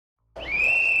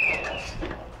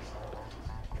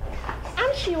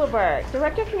Sheila Berg,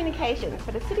 Director of Communications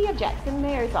for the City of Jackson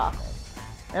Mayor's Office.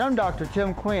 And I'm Dr.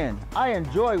 Tim Quinn. I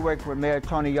enjoy working with Mayor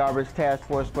Tony Yarber's Task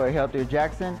Force for a Healthier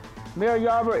Jackson. Mayor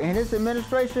Yarber and his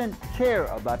administration care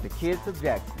about the kids of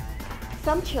Jackson.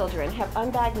 Some children have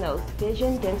undiagnosed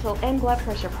vision, dental, and blood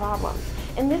pressure problems,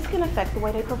 and this can affect the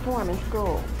way they perform in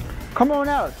school. Come on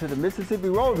out to the Mississippi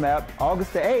Roadmap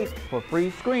August the 8th for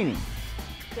free screening.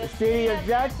 The City of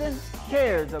Jackson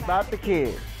cares about the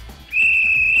kids.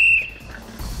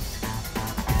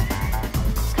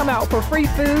 Come out for free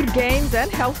food, games, and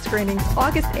health screenings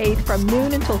August 8th from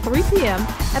noon until 3 p.m.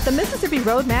 at the Mississippi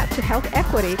Roadmap to Health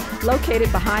Equity,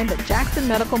 located behind the Jackson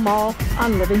Medical Mall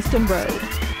on Livingston Road.